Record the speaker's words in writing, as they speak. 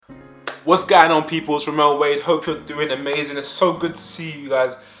What's going on, people? It's Ramel Wade. Hope you're doing amazing. It's so good to see you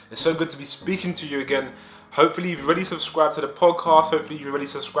guys. It's so good to be speaking to you again. Hopefully you've already subscribed to the podcast. Hopefully you've already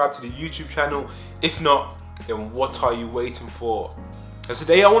subscribed to the YouTube channel. If not, then what are you waiting for? And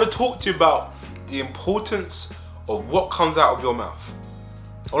today I want to talk to you about the importance of what comes out of your mouth.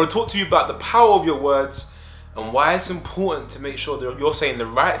 I want to talk to you about the power of your words and why it's important to make sure that you're saying the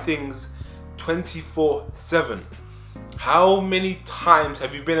right things 24/7. How many times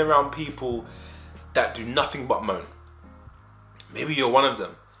have you been around people that do nothing but moan? Maybe you're one of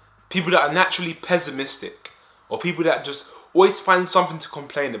them. People that are naturally pessimistic, or people that just always find something to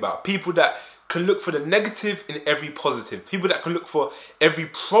complain about. People that can look for the negative in every positive. People that can look for every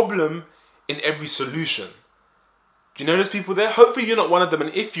problem in every solution. Do you know those people there? Hopefully you're not one of them,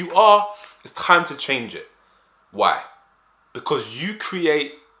 and if you are, it's time to change it. Why? Because you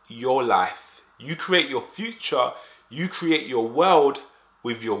create your life. You create your future. You create your world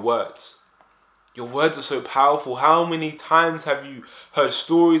with your words. Your words are so powerful. How many times have you heard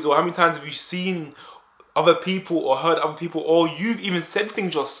stories, or how many times have you seen other people or heard other people, or you've even said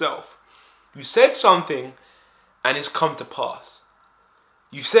things yourself? You said something and it's come to pass.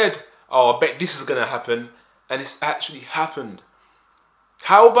 You said, oh, I bet this is going to happen, and it's actually happened.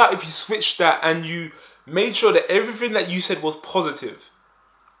 How about if you switched that and you made sure that everything that you said was positive?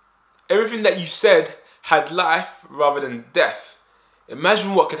 Everything that you said had life rather than death.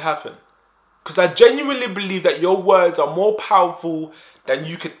 Imagine what could happen. Because I genuinely believe that your words are more powerful than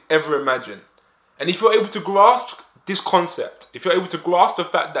you could ever imagine. And if you're able to grasp this concept, if you're able to grasp the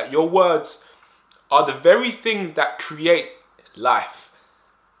fact that your words are the very thing that create life,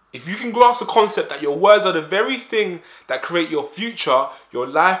 if you can grasp the concept that your words are the very thing that create your future, your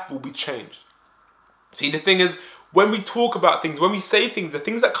life will be changed. See, the thing is, when we talk about things, when we say things, the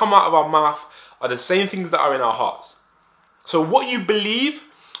things that come out of our mouth are the same things that are in our hearts. So what you believe,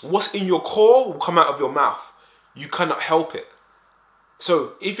 what's in your core, will come out of your mouth. You cannot help it.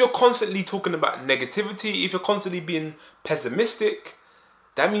 So if you're constantly talking about negativity, if you're constantly being pessimistic,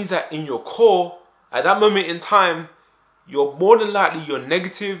 that means that in your core, at that moment in time, you're more than likely you're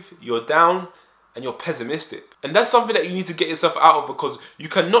negative, you're down, and you're pessimistic. And that's something that you need to get yourself out of, because you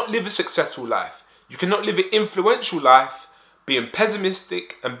cannot live a successful life. You cannot live an influential life being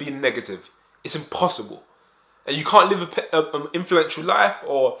pessimistic and being negative. It's impossible. And you can't live an influential life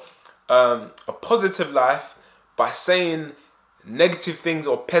or a positive life by saying negative things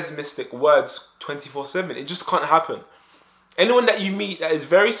or pessimistic words 24/7. It just can't happen. Anyone that you meet that is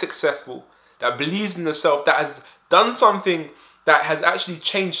very successful, that believes in themselves, that has done something that has actually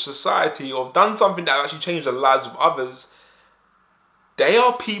changed society, or done something that actually changed the lives of others, they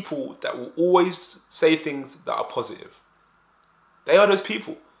are people that will always say things that are positive. They are those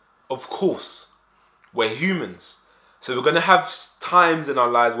people. Of course, we're humans. So we're going to have times in our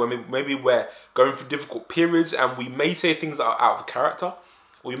lives where maybe we're going through difficult periods and we may say things that are out of character.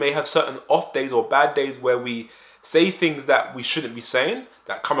 Or we may have certain off days or bad days where we say things that we shouldn't be saying,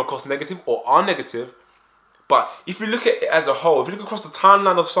 that come across negative or are negative. But if you look at it as a whole, if you look across the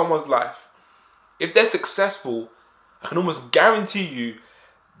timeline of someone's life, if they're successful, I can almost guarantee you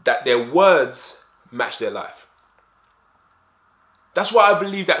that their words match their life. That's why I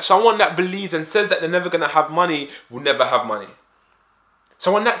believe that someone that believes and says that they're never going to have money will never have money.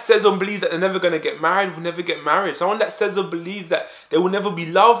 Someone that says or believes that they're never going to get married will never get married. Someone that says or believes that they will never be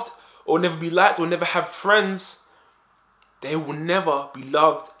loved or never be liked or never have friends, they will never be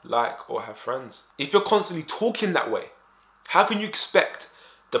loved, like, or have friends. If you're constantly talking that way, how can you expect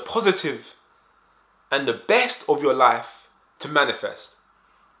the positive and the best of your life to manifest?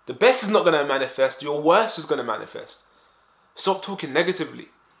 The best is not going to manifest. Your worst is going to manifest. Stop talking negatively.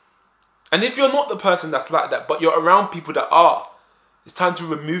 And if you're not the person that's like that, but you're around people that are, it's time to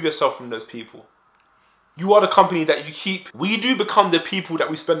remove yourself from those people. You are the company that you keep. We do become the people that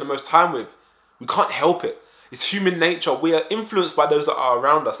we spend the most time with. We can't help it. It's human nature. We are influenced by those that are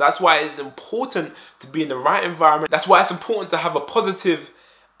around us. That's why it's important to be in the right environment. That's why it's important to have a positive,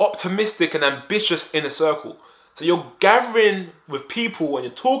 optimistic, and ambitious inner circle. So you're gathering with people and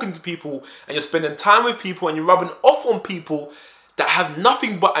you're talking to people and you're spending time with people and you're rubbing off on people that have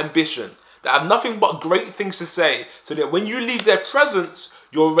nothing but ambition, that have nothing but great things to say, so that when you leave their presence,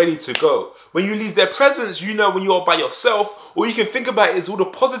 you're ready to go. When you leave their presence, you know when you're by yourself, all you can think about is all the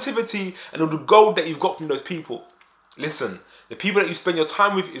positivity and all the gold that you've got from those people. Listen, the people that you spend your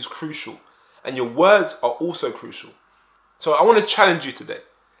time with is crucial, and your words are also crucial. So I want to challenge you today.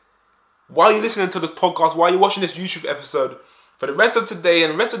 While you're listening to this podcast, while you're watching this YouTube episode, for the rest of today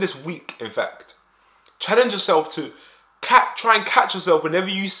and the rest of this week, in fact, challenge yourself to try and catch yourself whenever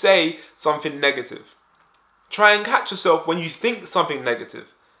you say something negative. Try and catch yourself when you think something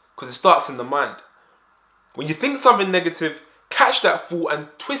negative. because it starts in the mind. When you think something negative, catch that thought and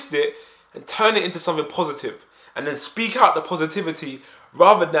twist it and turn it into something positive, and then speak out the positivity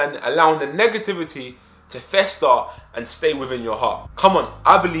rather than allowing the negativity to fester and stay within your heart. Come on,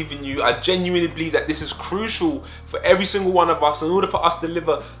 I believe in you. I genuinely believe that this is crucial for every single one of us in order for us to live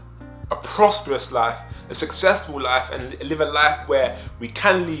a prosperous life, a successful life, and live a life where we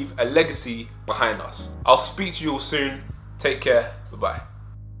can leave a legacy behind us. I'll speak to you all soon. Take care. Bye-bye.